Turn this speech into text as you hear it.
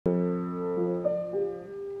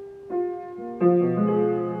How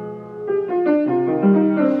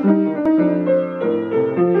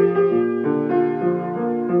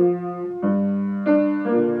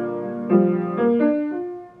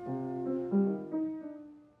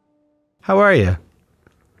are you?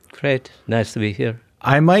 Great. Nice to be here.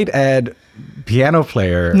 I might add piano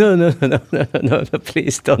player. No,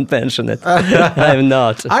 please don't mention it. I'm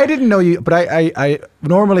not. I didn't know you, but I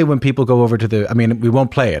normally when people go over to I mean, we won't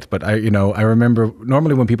play it, but I remember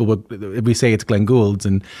normally when people we say it's Glenn Gould's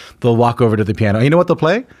and they'll walk over to the piano. You know what they'll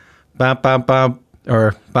play? Bam, bam, bam,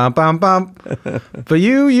 or bam, bam, bam. But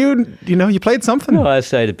you played something. No, I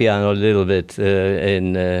played the piano a little bit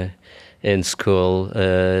in school.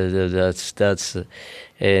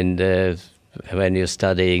 When you're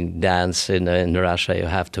studying dance in Russia, you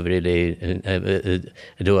have to really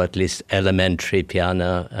do at least elementary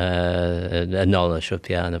piano, knowledge of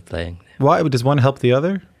piano playing. Why? Does one help the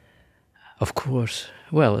other? Of course.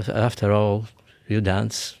 Well, after all, you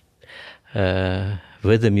dance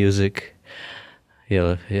with the music.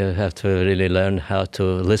 You have to really learn how to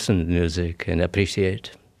listen to music and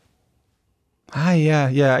appreciate.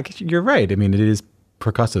 Yeah. I guess you're right. I mean, it is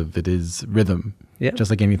percussive. It is rhythm. Yeah.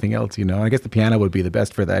 Just like anything else, I guess the piano would be the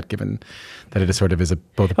best for that, given that it is sort of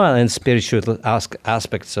both. Well, and spiritual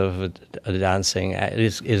aspects of dancing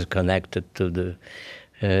is connected to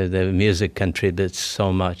the music contributes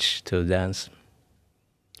so much to dance.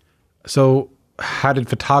 So, how did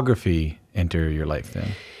photography enter your life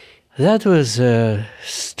then? That was a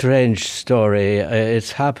strange story.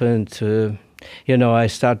 It's happened to, I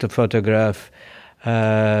started to photograph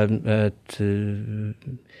at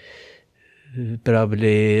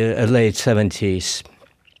probably late 70s.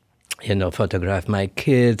 Photograph my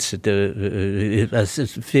kids. It was a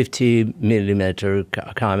 50 millimeter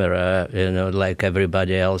camera. Like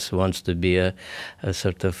everybody else wants to be a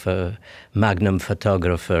sort of a magnum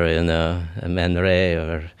photographer. A Man Ray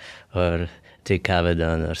or Dick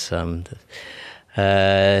Cavadon or something.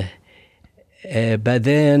 But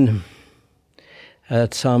then,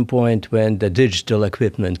 at some point when the digital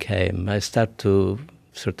equipment came, I started to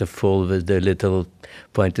sort of fool with the little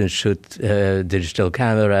point-and-shoot digital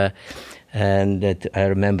camera. And I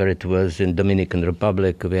remember it was in Dominican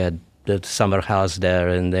Republic. We had the summer house there,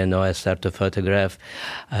 and then I started to photograph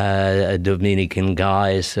Dominican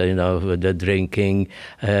guys, with the drinking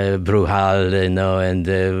brujal, and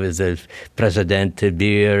with the Presidente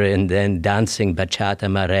beer, and then dancing bachata,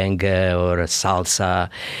 merengue, or salsa,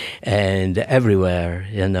 and everywhere,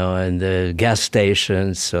 and the gas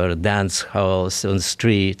stations or dance halls on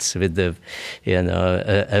streets with the,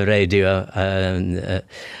 a radio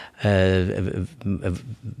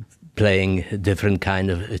playing different kind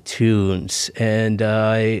of tunes, and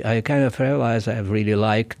I kind of realized I really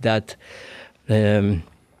like that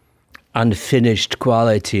unfinished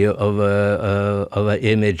quality of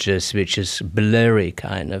images, which is blurry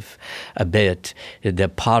kind of a bit. The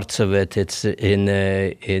parts of it's in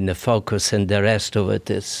the focus, and the rest of it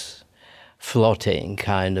is floating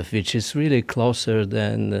kind of, which is really closer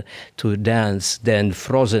than to dance than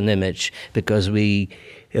frozen image, because I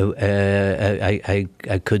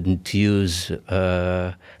couldn't use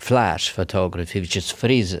flash photography, which just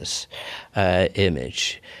freezes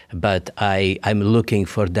image. But I'm looking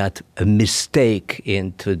for that mistake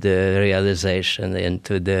into the realization,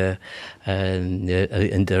 into the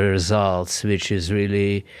results, which is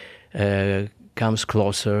really comes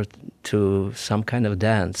closer to some kind of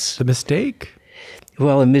dance. The mistake?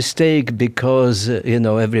 Well, a mistake because,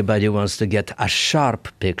 everybody wants to get a sharp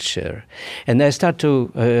picture. And I start to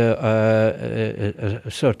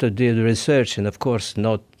sort of do research, and of course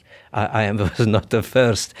I was not the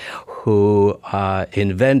first who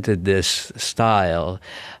invented this style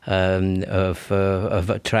of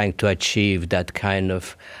trying to achieve that kind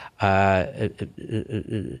of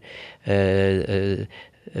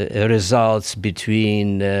results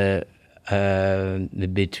between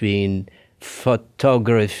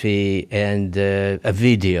photography and a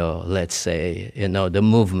video, let's say, the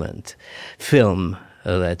movement, film,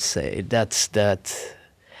 let's say. That's that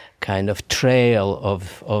kind of trail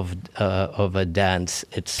of a dance.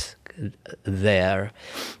 It's there,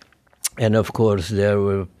 and of course there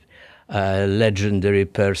were a legendary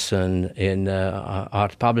person in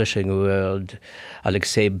art publishing world,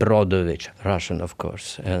 Alexei Brodovich, Russian, of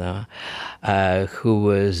course, who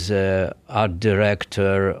was art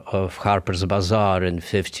director of Harper's Bazaar in the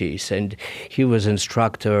 50s, and he was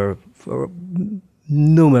instructor for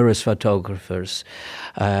numerous photographers,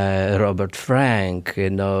 Robert Frank,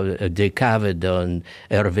 Dick Avedon,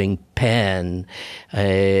 Irving Penn,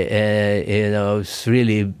 it's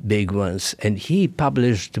really big ones. And he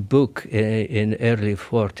published a book in early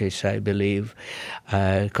 40s, I believe,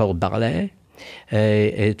 called Ballet.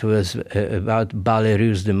 It was about Ballet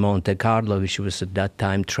Russe de Monte Carlo, which was at that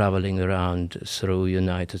time traveling around through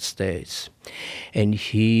United States. And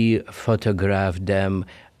he photographed them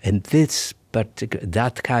in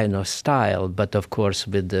that kind of style, but of course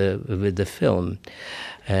with the film,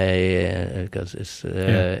 because it's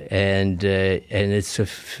and it's a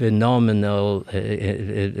phenomenal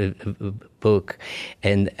book.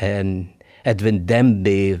 And Edwin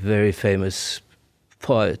Demby, very famous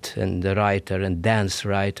poet and writer and dance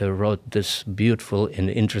writer, wrote this beautiful and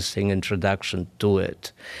interesting introduction to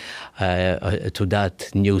it, to that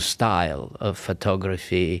new style of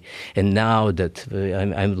photography. And now that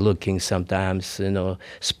I'm looking sometimes,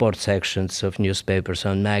 sports sections of newspapers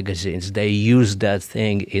and magazines, they use that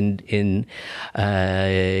thing in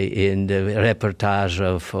the reportage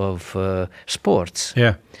of sports.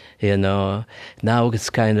 Yeah. Now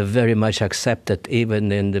it's kind of very much accepted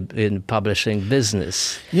even in publishing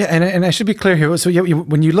business. Yeah, and I should be clear here. So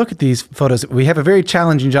when you look at these photos, we have a very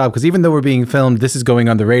challenging job because even though we're being filmed, this is going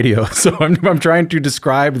on the radio. So I'm trying to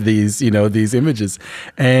describe these images,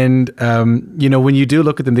 and when you do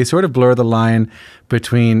look at them, they sort of blur the line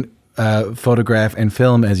between photograph and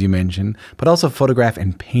film, as you mentioned, but also photograph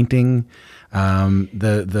and painting.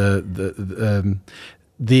 The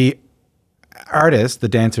artists, the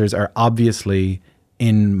dancers, are obviously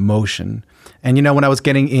in motion. And when I was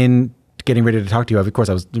getting ready to talk to you, of course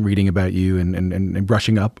I was reading about you and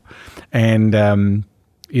brushing up, and I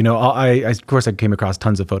came across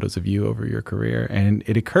tons of photos of you over your career, and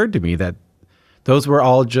it occurred to me that those were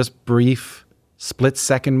all just brief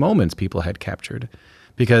split-second moments people had captured,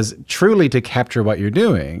 because truly to capture what you're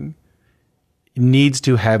doing needs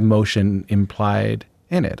to have motion implied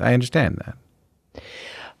in it. I understand that.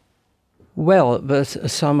 Well, but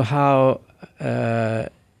somehow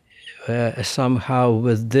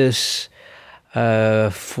with this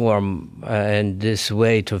form and this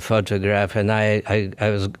way to photograph, and I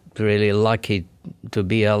was really lucky to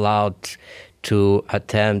be allowed to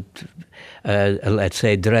attempt, let's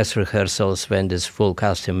say, dress rehearsals when there's full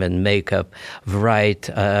costume and makeup, right,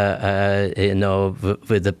 with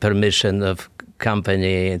the permission of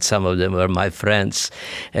company, and some of them were my friends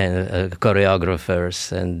and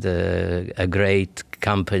choreographers and great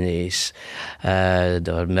companies,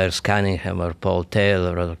 or Merce Cunningham or Paul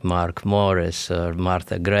Taylor or Mark Morris or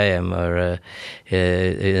Martha Graham, or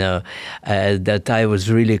that I was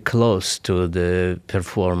really close to the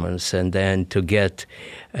performance, and then to get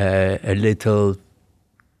a little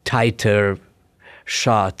tighter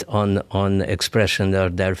shot on expression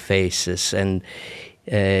of their faces, and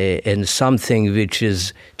something which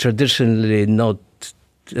is traditionally not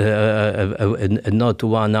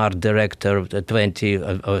one art director 20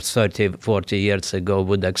 or 30, 40 years ago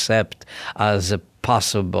would accept as a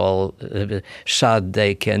possible shot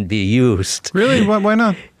they can be used. Really? Why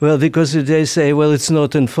not? Well, because they say, well, it's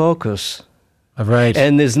not in focus. Right.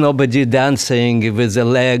 And there's nobody dancing with a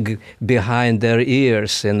leg behind their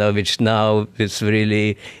ears, which now it's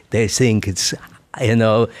really, they think it's,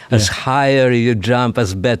 as higher you jump,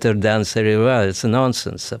 as better dancer you are. It's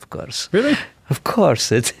nonsense, of course. Really? Of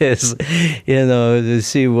course it is. To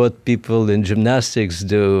see what people in gymnastics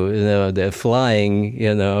do, they're flying,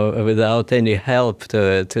 without any help to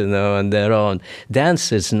it, on their own.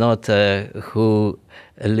 Dance is not who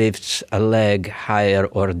lifts a leg higher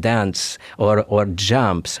or dance or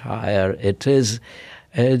jumps higher. It is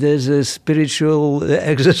a spiritual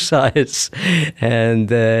exercise, and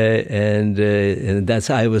that's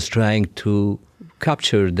I was trying to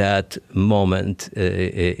capture that moment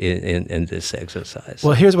in this exercise.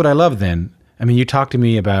 Well, here's what I love then. I mean, you talked to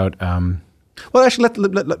me about, well, actually,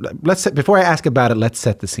 let's set, before I ask about it, let's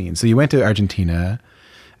set the scene. So you went to Argentina.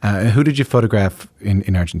 Who did you photograph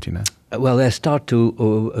in Argentina? Well, I started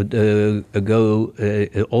to go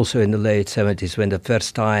also in the late 70s, when the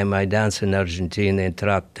first time I danced in Argentina in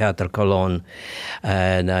Teatro Colón,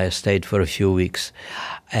 and I stayed for a few weeks.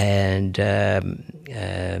 And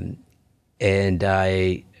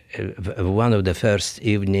I, one of the first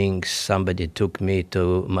evenings, somebody took me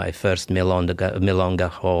to my first Milonga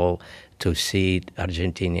hall to see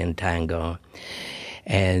Argentinian tango.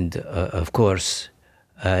 And of course,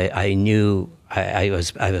 I knew I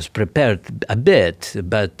was prepared a bit,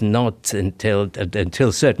 but not until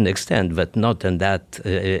a certain extent, but not in that.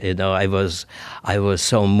 I was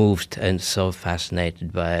so moved and so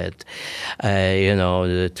fascinated by it.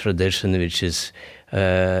 The tradition, which is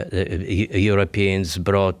Europeans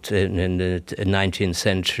brought in the 19th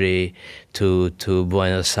century to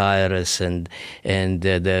Buenos Aires, and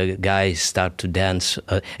the guys start to dance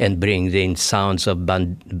and bring in sounds of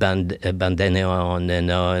bandoneon, and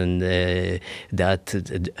that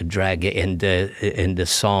drag in the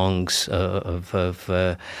songs of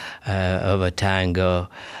a tango,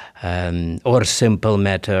 or simple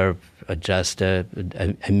matter. Just a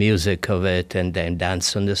music of it, and then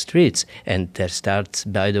dance on the streets. And there starts,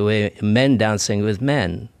 by the way, men dancing with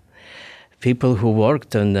men. People who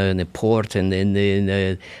worked on the port and in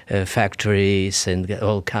the factories and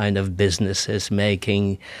all kind of businesses,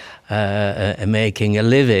 making a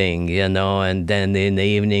living, and then in the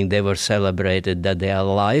evening they were celebrated that they are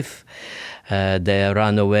alive. They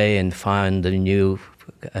run away and find a new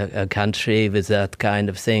a country with that kind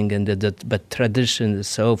of thing, but tradition is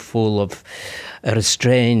so full of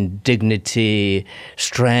restraint, dignity,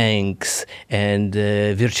 strength, and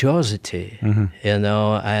virtuosity,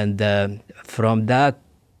 and from that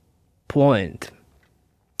point,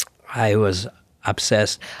 I was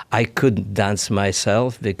obsessed. I couldn't dance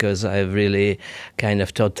myself because I really kind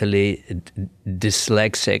of totally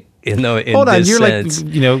dyslexic, in Hold on, this you're sense.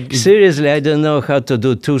 Seriously, I don't know how to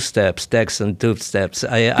do two-steps, Texan two-steps.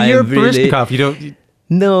 You're really, Baryshnikov, you don't...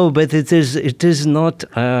 No, but it is not,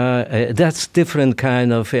 that's different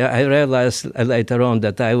kind of, I realized later on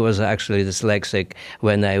that I was actually dyslexic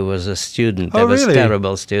when I was a student. I was a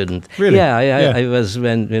terrible student. Really? Yeah, I was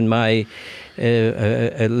in my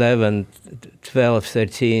 11, 12,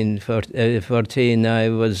 13, 14, I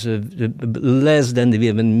was less than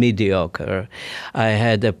even mediocre. I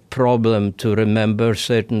had a problem to remember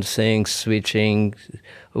certain things, switching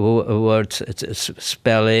words,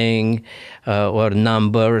 spelling, or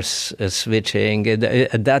numbers, switching.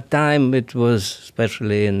 At that time, it was,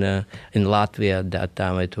 especially in Latvia at that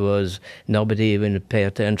time, it was, nobody even pay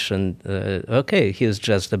attention. Okay, he's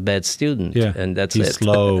just a bad student, and that's he's it.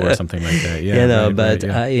 slow or something like that. Yeah, but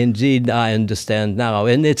indeed, I understand now,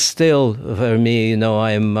 and it's still for me.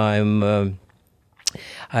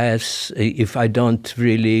 If I don't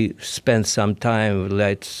really spend some time,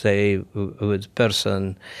 let's say, with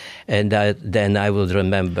person, and then I will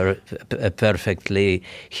remember perfectly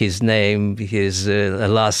his name, his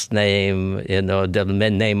last name,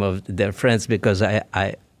 the name of their friends, because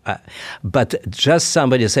but just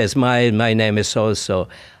somebody says, my name is so-so.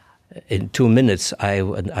 In 2 minutes, I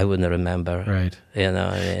wouldn't remember. Right.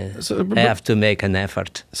 I have to make an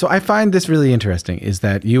effort. So I find this really interesting, is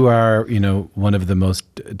that you are, one of the most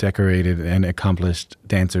decorated and accomplished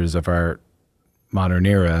dancers of our modern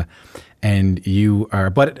era. And you are,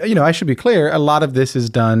 but, I should be clear, a lot of this is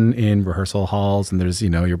done in rehearsal halls, and there's,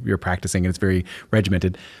 you're practicing, and it's very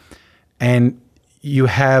regimented. And you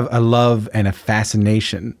have a love and a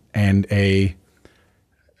fascination and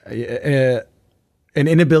an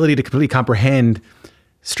inability to completely comprehend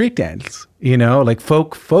street dance, like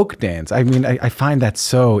folk dance. I mean, I find that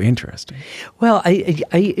so interesting. Well,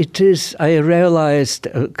 I realized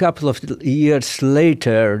a couple of years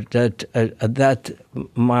later that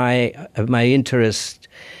my interest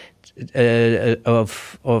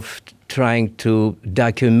of trying to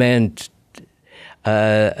document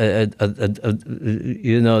those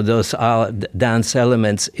dance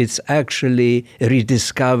elements, it's actually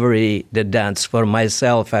rediscovery the dance for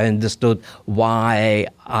myself. I understood why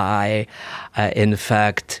I in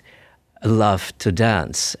fact love to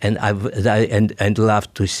dance, and and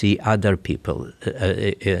love to see other people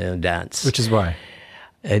dance. Which is why?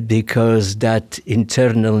 Because that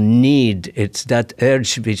internal need, it's that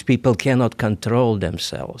urge which people cannot control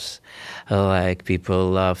themselves. Like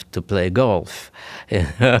people love to play golf,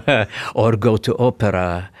 or go to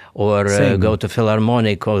opera, or go to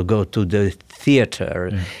philharmonic, or go to the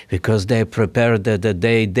theater, because they prepare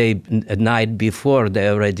the night before. They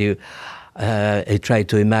already try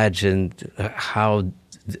to imagine how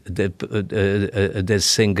the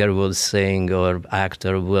singer will sing or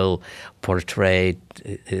actor will portray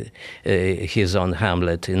his own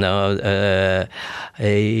Hamlet. How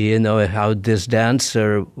this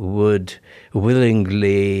dancer would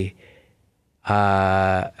willingly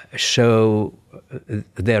show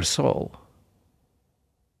their soul,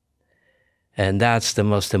 and that's the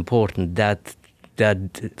most important. That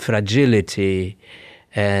fragility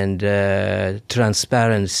and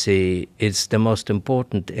transparency is the most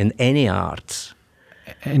important in any arts.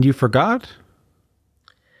 And you forgot?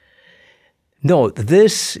 No,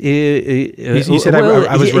 this... you said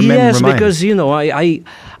I was reminded. Yes, because,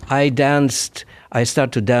 I danced... I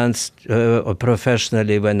started to dance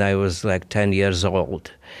professionally when I was like 10 years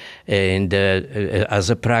old. And as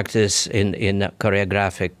a practice in a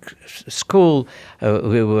choreographic school,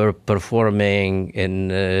 we were performing in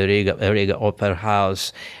Riga Opera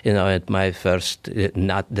House, at my first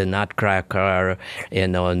the Nutcracker,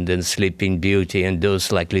 and then Sleeping Beauty, and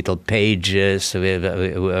those like little pages. We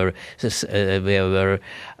were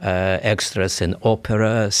extras in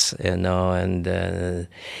operas, and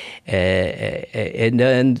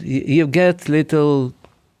then you get little,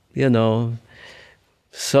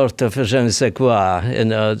 sort of je ne sais quoi,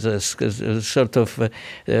 this sort of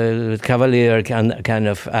cavalier kind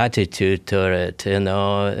of attitude to it, and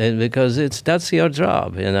because that's your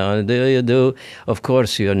job, You do, of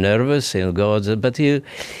course, you're nervous and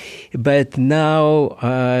but now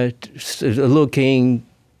looking,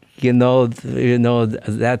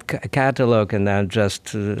 that catalog, and I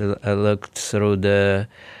just looked through the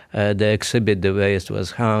exhibit, the way it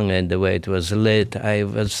was hung and the way it was lit.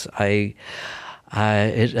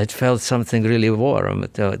 It felt something really warm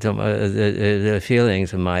to the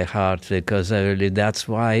feelings in my heart, because that's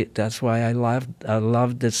why I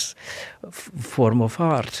love this form of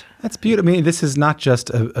art. That's beautiful. I mean, this is not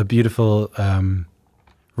just a beautiful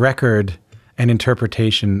record and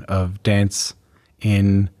interpretation of dance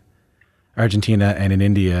in Argentina and in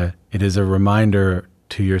India. It is a reminder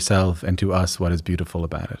to yourself and to us what is beautiful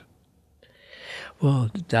about it.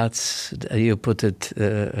 Well, you put it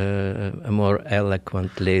more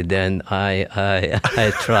eloquently than I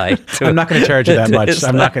tried to. I'm not going to charge you that much.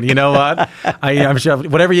 I'm not going to. You know what? I'm sure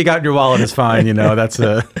whatever you got in your wallet is fine.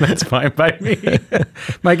 That's fine by me.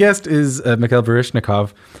 My guest is Mikhail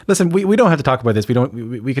Baryshnikov. Listen, we don't have to talk about this.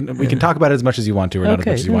 We can talk about it as much as you want to, or not as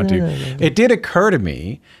much as you want to. No. It did occur to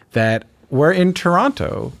me that we're in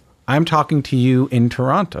Toronto. I'm talking to you in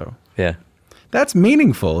Toronto. Yeah. That's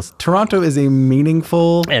meaningful. Toronto is a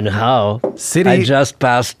meaningful and how city. I just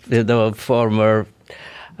passed the former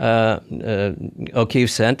O'Keefe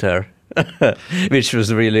Center, which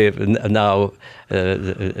was really now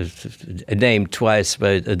named twice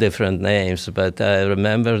by different names. But I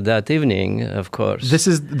remember that evening, of course.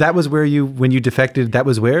 That was where when you defected. That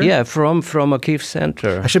was where? Yeah, from O'Keefe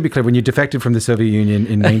Center. I should be clear. When you defected from the Soviet Union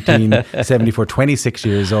in 1974, 26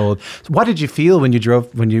 years old. What did you feel when you drove?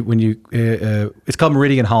 It's called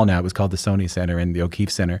Meridian Hall now. It was called the Sony Center and the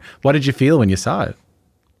O'Keefe Center. What did you feel when you saw it?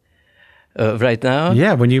 Right now?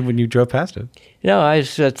 Yeah, when you drove past it. I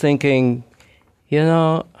was thinking,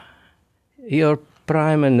 your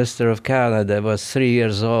Prime Minister of Canada was 3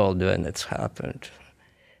 years old when it happened.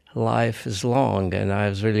 Life is long, and I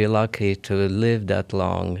was really lucky to live that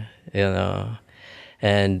long,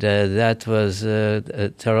 And that was,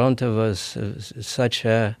 Toronto was such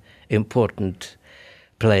a important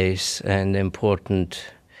place and important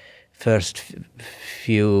first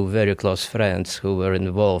few very close friends who were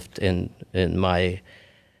involved in my,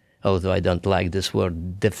 although I don't like this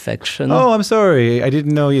word, defection. Oh, I'm sorry. I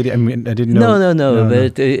didn't know you. I didn't know. No.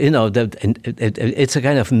 But it's a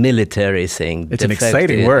kind of military thing. It's an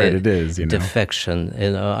exciting word. It is. Defection.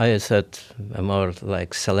 I said more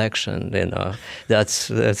like selection. That's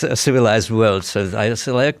a civilized world. So I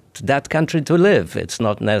select that country to live. It's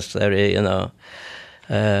not necessary.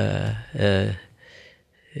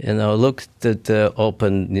 Look at the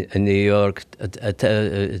Open in New York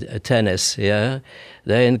tennis, yeah?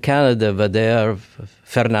 They're in Canada, but they are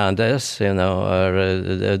Fernandez, or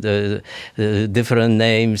the different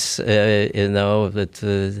names,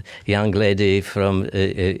 that young lady from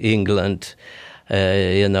England,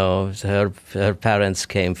 her parents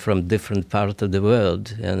came from different parts of the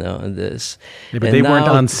world, and this. Yeah, but they weren't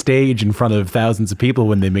on stage in front of thousands of people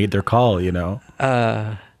when they made their call,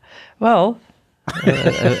 Well...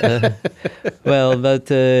 but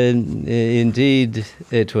indeed,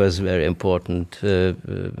 it was a very important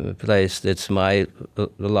place. It's my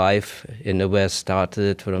life in the West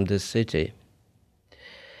started from this city.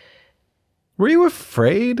 Were you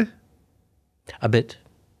afraid? A bit.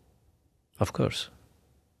 Of course.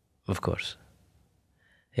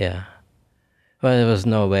 Yeah. Well, there was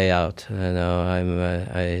no way out. I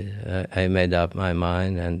made up my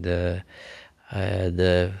mind, and I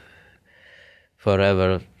had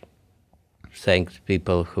forever thanked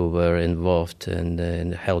people who were involved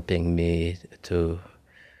in helping me to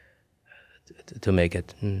make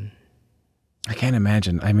it. I can't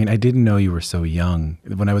imagine. I mean, I didn't know you were so young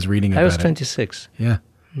when I was reading about it. I was 26. Yeah.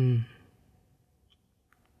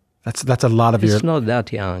 That's a lot of It's not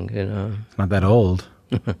that young, It's not that old.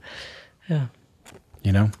 Yeah.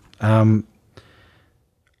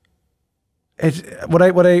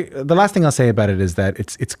 The last thing I'll say about it is that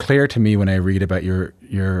it's clear to me when I read about your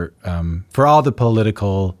for all the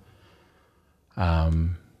political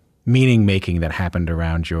meaning making that happened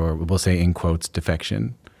around your, we'll say in quotes,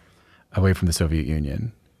 defection away from the Soviet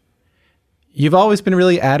Union. You've always been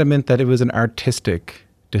really adamant that it was an artistic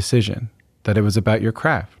decision, that it was about your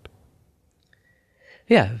craft.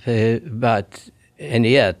 Yeah, and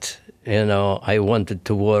yet, I wanted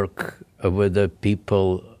to work with the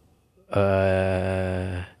people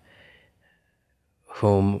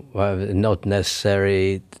whom not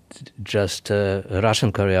necessarily just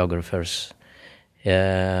Russian choreographers.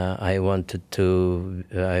 I want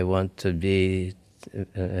to be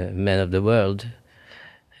man of the world,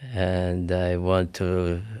 and I want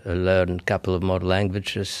to learn a couple of more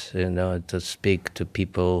languages, to speak to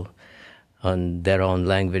people on their own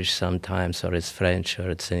language sometimes, or it's French, or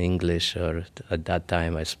it's in English, or at that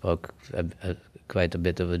time I spoke quite a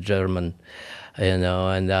bit of a German, and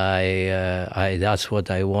I that's what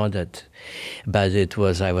I wanted. But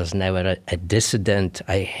I was never a dissident.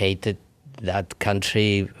 I hated that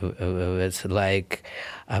country with like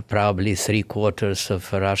probably 3/4 of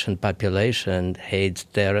the Russian population hates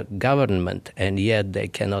their government, and yet they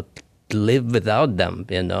cannot live without them,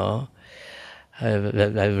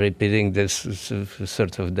 I'm repeating this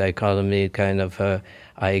sort of dichotomy, kind of,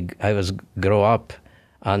 I was grow up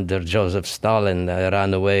under Joseph Stalin. I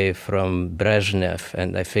ran away from Brezhnev,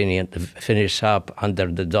 and I finish up under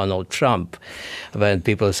the Donald Trump. When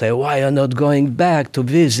people say, why are you not going back to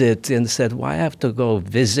visit? And said, why I have to go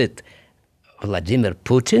visit Vladimir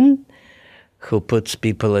Putin, who puts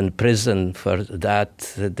people in prison for that,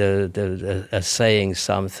 saying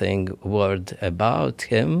something word about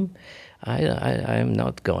him? I'm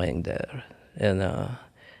not going there, and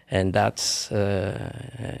that's,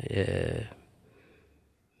 and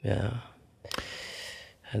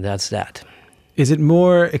that's that. Is it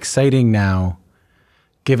more exciting now,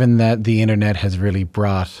 given that the internet has really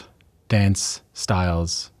brought dance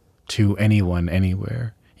styles to anyone,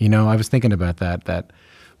 anywhere? I was thinking about that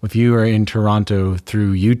if you are in Toronto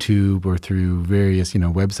through YouTube or through various,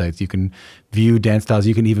 websites, you can view dance styles.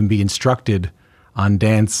 You can even be instructed on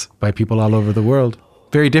dance by people all over the world.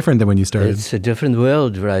 Very different than when you started. It's a different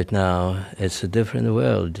world right now. It's a different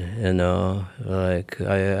world, Like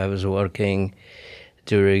I was working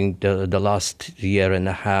during the last year and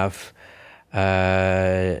a half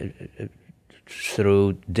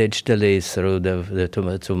through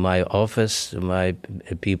to my office, to my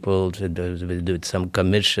people, we did some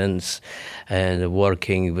commissions and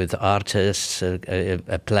working with artists,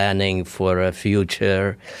 planning for a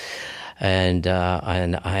future. And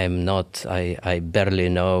I'm not. I barely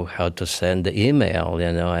know how to send the email.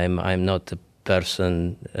 I'm not a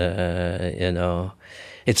person.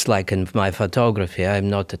 It's like in my photography. I'm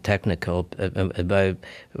not a technical. But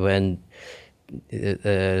when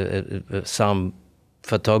some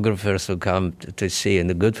photographers who come to see, and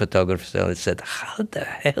the good photographers, they said, "How the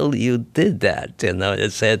hell you did that?" They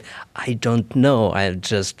said, "I don't know. I'm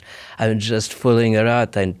just fooling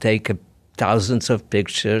around and take thousands of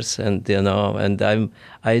pictures, and and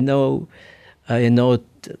I know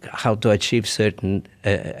how to achieve certain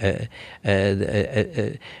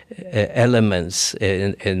elements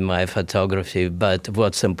in my photography. But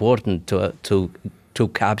what's important to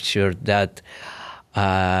capture that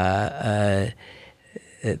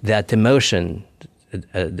that emotion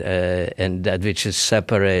and that which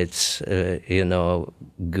separates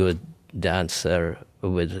good dancer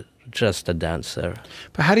with just a dancer."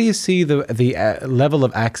 But how do you see the level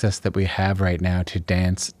of access that we have right now to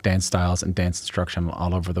dance styles and dance instruction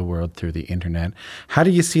all over the world through the internet? How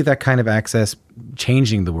do you see that kind of access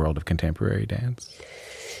changing the world of contemporary dance?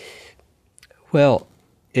 Well,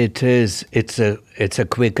 it's a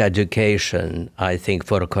quick education, I think,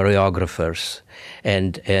 for choreographers,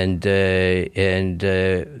 and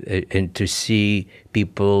to see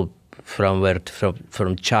people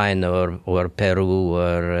from China or Peru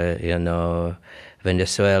or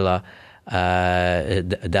Venezuela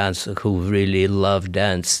dance, who really love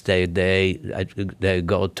dance. They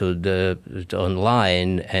go to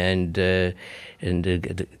online and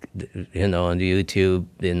on YouTube,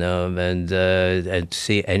 and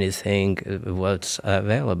see anything what's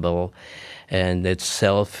available, and it's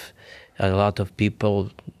a lot of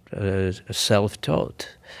people self-taught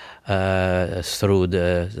through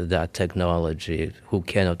that technology, who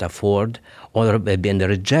cannot afford or have been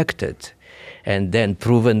rejected, and then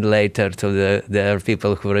proven later to the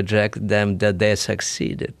people who reject them that they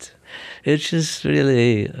succeeded. It's just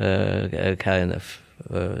really kind of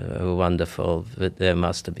wonderful. They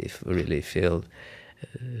must be really feel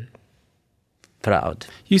proud.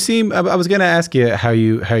 You seem. I was going to ask you how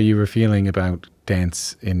you were feeling about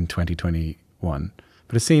dance in 2021,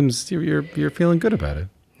 but it seems you're feeling good about it.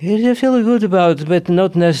 I feel good about it, but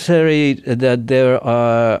not necessarily that there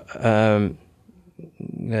are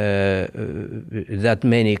that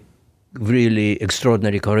many really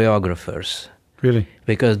extraordinary choreographers. Really?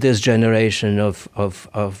 Because this generation of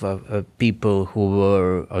people who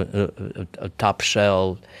were top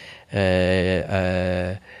shelf,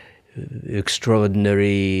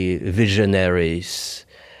 extraordinary visionaries,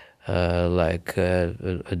 like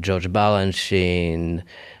George Balanchine,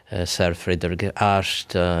 Sir Frederick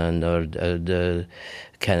Ashton, or the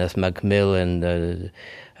Kenneth Macmillan,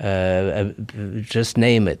 just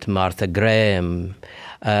name it, Martha Graham.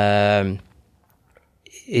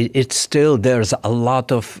 It's still, there's a lot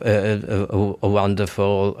of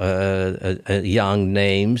wonderful young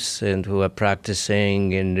names and who are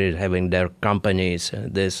practicing and having their companies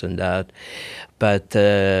and this and that. But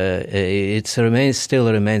it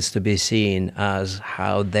still remains to be seen as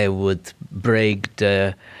how they would break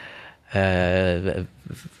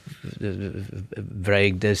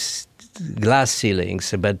this glass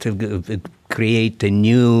ceilings, but to create a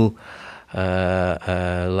new,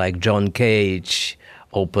 like John Cage,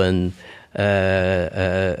 open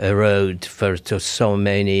a road to so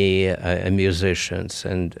many musicians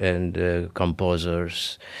and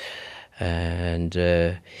composers, and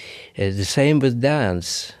the same with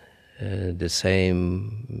dance, the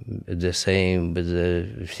same with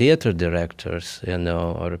the theater directors,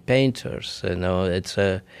 or painters. It's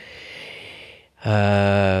a.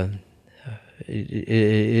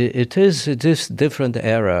 It is different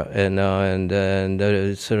era, and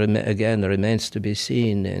it's again remains to be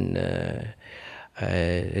seen, and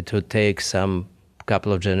it would take some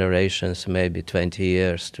couple of generations, maybe 20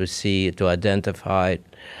 years, to identify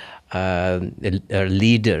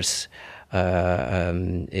leaders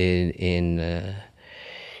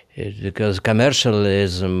because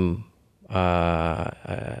commercialism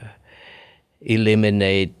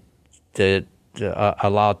eliminated a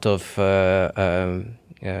lot of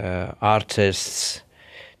artists,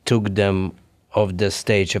 took them off the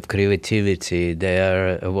stage of creativity. They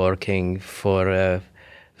are working for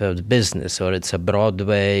the business, or it's a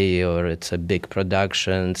Broadway, or it's a big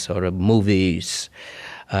productions, or movies,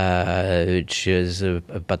 which is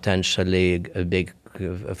potentially a big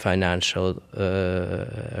financial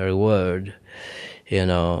reward,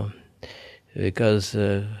 Because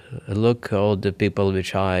look, all the people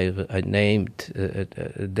which I named,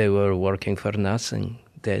 they were working for nothing.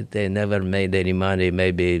 They never made any money.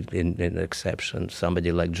 Maybe in exception,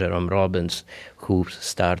 somebody like Jerome Robbins, who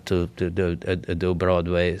started to do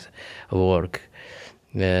Broadway work,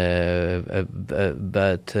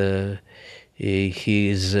 but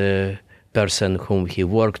he's a person whom he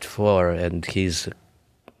worked for, and his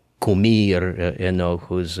Kumir,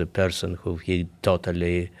 who's a person who he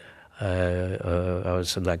totally. I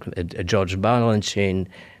was like George Balanchine,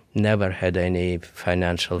 never had any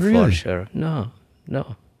financial fortune. No.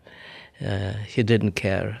 He didn't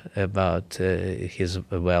care about his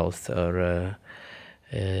wealth or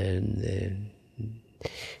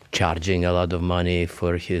charging a lot of money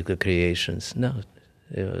for his creations. No,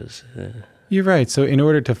 it was. You're right. So in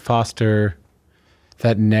order to foster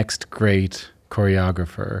that next great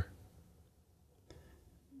choreographer,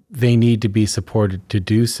 they need to be supported to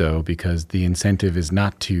do so, because the incentive is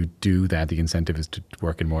not to do that. The incentive is to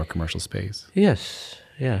work in more commercial space. Yes.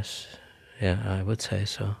 Yeah, I would say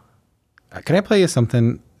so. Can I play you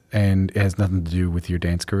something, and it has nothing to do with your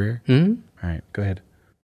dance career? Mm-hmm. All right, go ahead.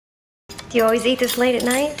 Do you always eat this late at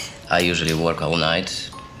night? I usually work all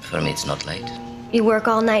night. For me, it's not late. You work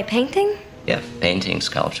all night painting? Yeah, painting,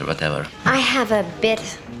 sculpture, whatever. I have a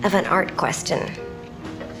bit of an art question.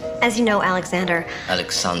 As you know, Alexander...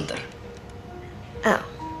 Alexander. Oh.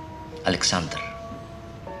 Alexander.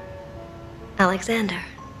 Alexander.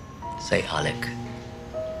 Say Alec.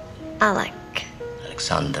 Alec.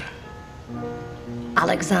 Alexander.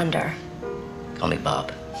 Alexander. Call me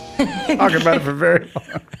Bob. Talking about it for very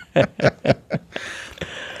long.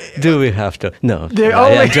 Do we have to? No. No.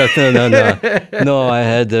 No, I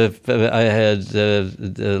had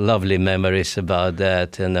lovely memories about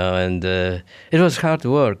that, and it was hard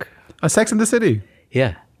work. A Sex in the City.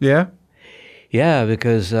 Yeah. Yeah? Yeah,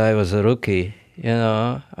 because I was a rookie,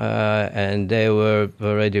 and they were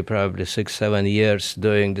already probably 6-7 years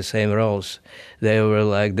doing the same roles. They were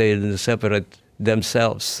like, they didn't separate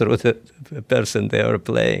themselves through the person they were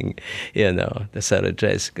playing, the Sarah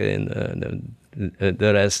Jessica and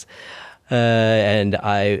the rest. And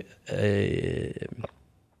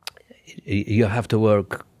you have to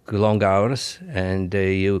work long hours, and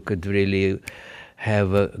you could really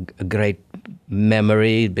have a great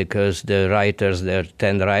memory, because there are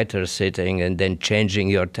 10 writers sitting and then changing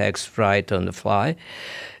your text right on the fly,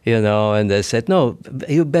 and they said, no,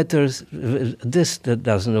 you better, that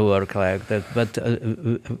doesn't work like that, but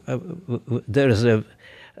there's a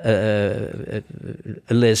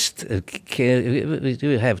list,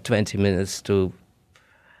 you have 20 minutes to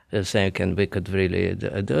think, and we could really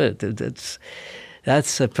do it.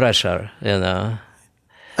 That's a pressure,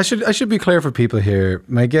 I should be clear for people here.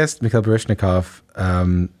 My guest, Mikhail Baryshnikov,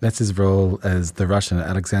 that's his role as the Russian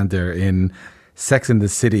Alexander in Sex and the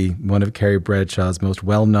City, one of Carrie Bradshaw's most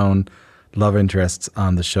well-known love interests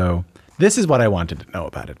on the show. This is what I wanted to know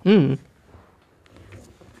about it. Mm.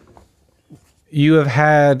 You have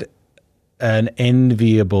had an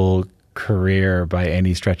enviable career by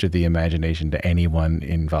any stretch of the imagination to anyone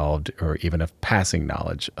involved or even of passing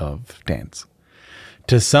knowledge of dance.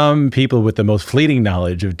 To some people with the most fleeting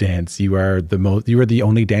knowledge of dance, you are the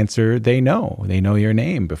only dancer they know. They know your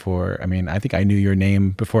name before. I mean, I think I knew your name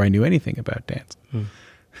before I knew anything about dance.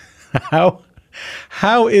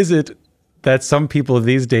 How is it that some people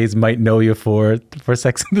these days might know you for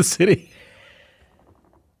Sex and the City?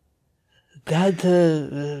 That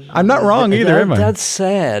I'm not wrong either, am I? That's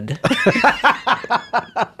sad.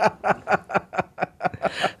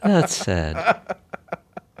 That's sad.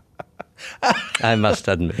 I must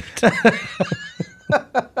admit.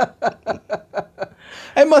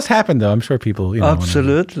 It must happen, though. I'm sure people,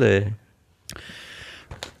 Absolutely.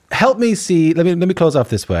 Help me see. Let me close off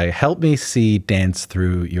this way. Help me see dance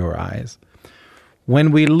through your eyes. When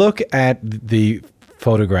we look at the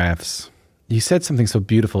photographs, you said something so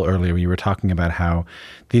beautiful earlier when you were talking about how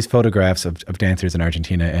these photographs of dancers in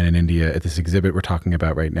Argentina and in India at this exhibit we're talking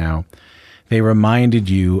about right now, they reminded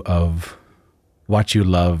you of what you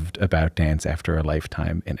loved about dance after a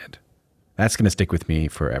lifetime in it. That's going to stick with me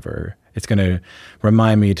forever. It's going to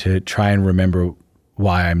remind me to try and remember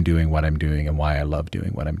why I'm doing what I'm doing and why I love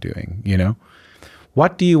doing what I'm doing,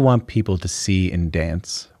 What do you want people to see in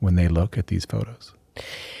dance when they look at these photos?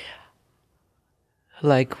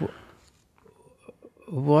 Like,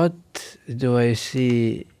 what do I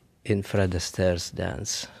see in Fred Astaire's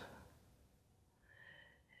dance?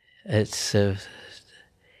 It's a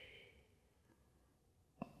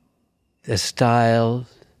style,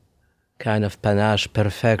 kind of panache,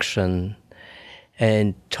 perfection,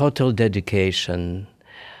 and total dedication,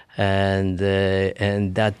 and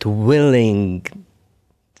that willingness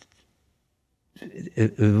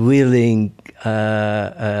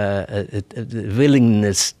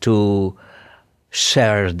to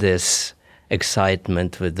share this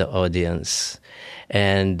excitement with the audience,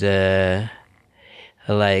 and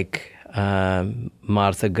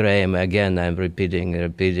Martha Graham, again, I'm repeating.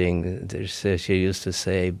 She used to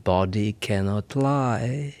say, "Body cannot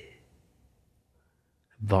lie.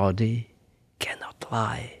 Body cannot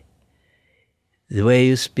lie." The way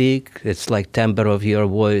you speak, it's like timbre of your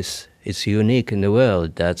voice. It's unique in the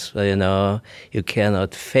world. That's, you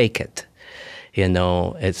cannot fake it.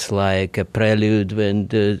 It's like a prelude when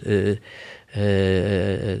the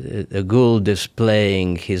Gould is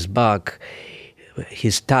playing his Bach.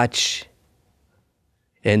 His touch,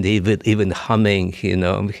 and even humming, and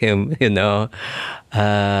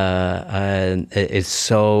it's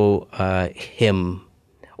so him,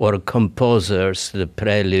 or composers, the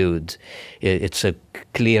prelude. It's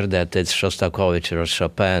clear that it's Shostakovich or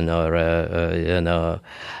Chopin or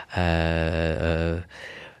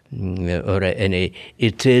any.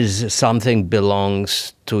 It is something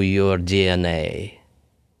belongs to your DNA,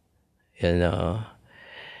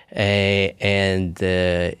 And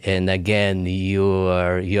again,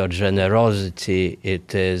 your generosity,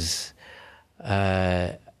 it is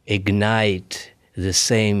ignite the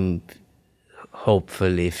same,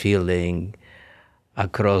 hopefully, feeling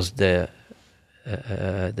across the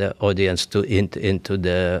audience into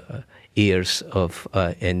the ears of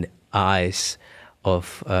and eyes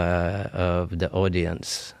of the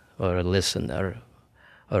audience or a listener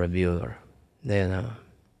or a viewer.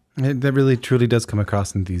 That really truly does come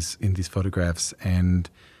across in these photographs, and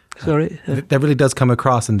sorry, that really does come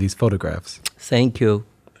across in these photographs. Thank you.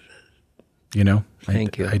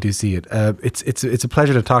 Thank you. I do see it. It's a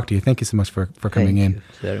pleasure to talk to you. Thank you so much for coming in. Thank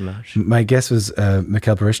you very much. My guest was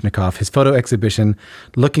Mikhail Baryshnikov. His photo exhibition,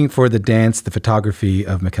 Looking for the Dance, the photography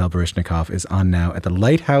of Mikhail Baryshnikov, is on now at the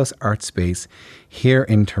Lighthouse Art Space here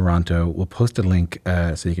in Toronto. We'll post a link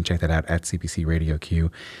so you can check that out at CBC Radio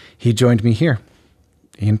Q. He joined me here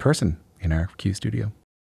in person in our Q studio.